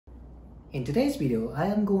In today's video, I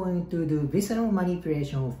am going to do visceral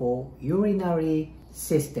manipulation for urinary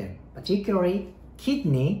system, particularly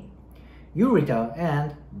kidney, ureter,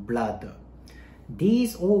 and bladder.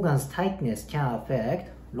 These organs' tightness can affect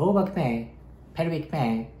low back pain, pelvic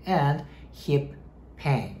pain, and hip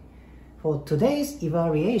pain. For today's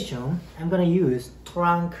evaluation, I'm going to use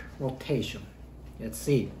trunk rotation. Let's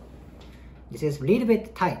see. This is a little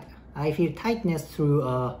bit tight. I feel tightness through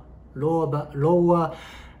lower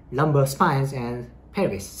lumbar spines and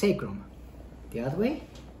pelvis, sacrum. The other way,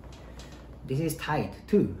 this is tight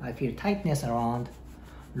too. I feel tightness around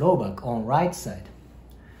lower back on right side.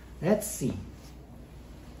 Let's see.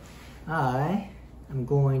 I am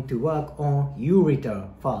going to work on ureter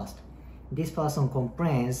first. This person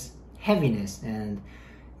complains heaviness and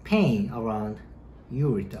pain around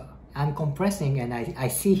ureter. I'm compressing and I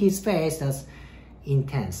see his face as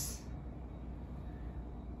intense.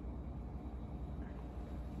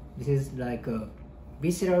 This is like a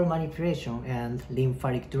visceral manipulation and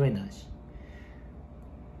lymphatic drainage.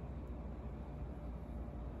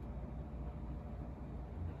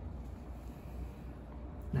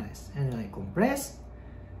 Nice. And I compress.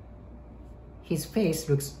 His face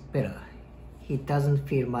looks better. He doesn't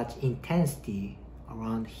feel much intensity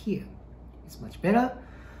around here. It's much better.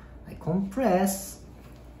 I compress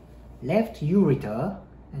left ureter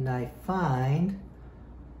and I find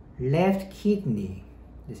left kidney.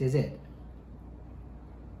 This is it.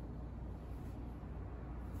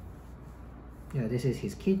 Yeah, this is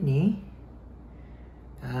his kidney.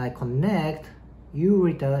 I connect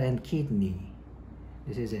ureter and kidney.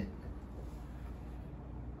 This is it.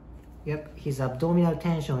 Yep, his abdominal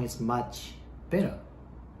tension is much better.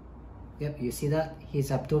 Yep, you see that?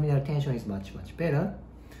 His abdominal tension is much better.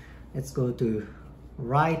 Let's go to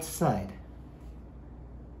right side.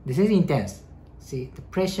 This is intense. See, the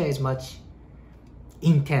pressure is much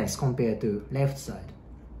intense compared to left side.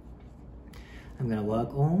 I'm gonna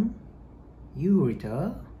work on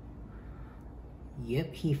ureter.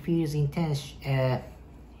 Yep, he feels intensity.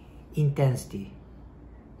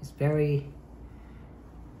 It's very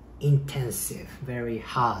intensive, very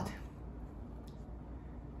hard.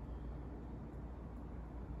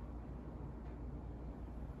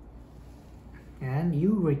 And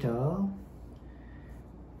ureter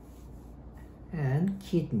and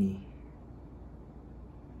kidney.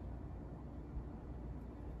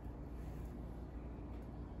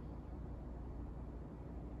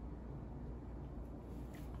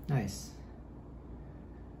 Nice.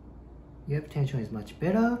 Yep, tension is much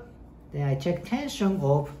better. Then I check tension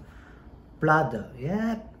of bladder.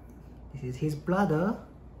 Yep, this is his bladder.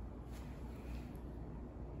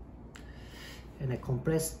 And I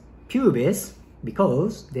compress pubis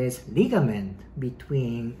because there's ligament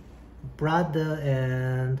between bladder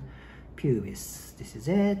and pubis. This is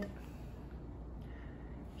it.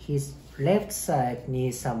 His left side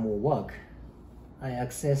needs some more work. I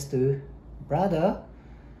access to bladder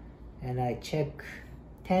and I check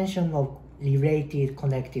tension of related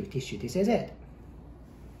connective tissue. This is it.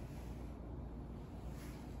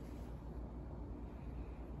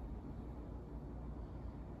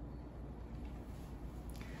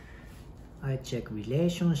 I check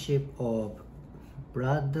relationship of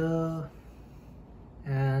bladder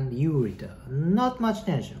and ureter. Not much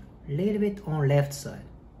tension, a little bit on left side.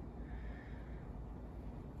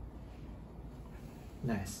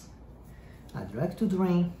 Nice. I'd like to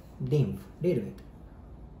drain lymph a little bit.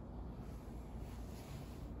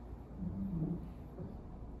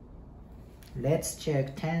 Let's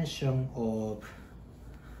check tension of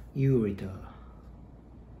ureter.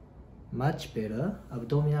 Much better.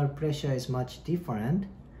 Abdominal pressure is much different.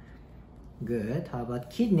 Good. How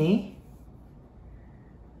about kidney?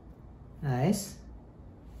 Nice.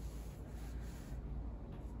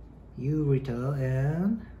 Ureter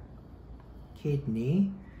and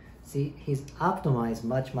kidney. See, his abdomen is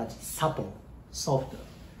much supple, softer.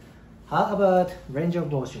 How about range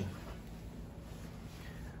of motion?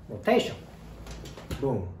 Rotation.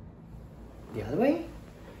 Boom. The other way.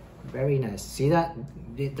 Very nice. See that?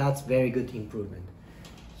 That's very good improvement.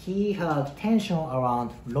 He had tension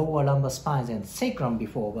around lower lumbar spines and sacrum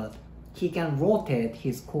before, but he can rotate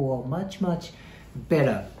his core much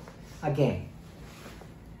better. Again,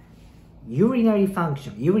 urinary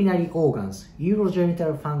function, urinary organs,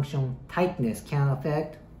 urogenital function tightness can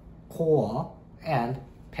affect core and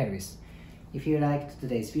pelvis. If you liked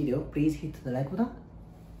today's video, please hit the like button,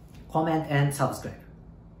 comment and subscribe.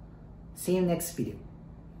 See you next video.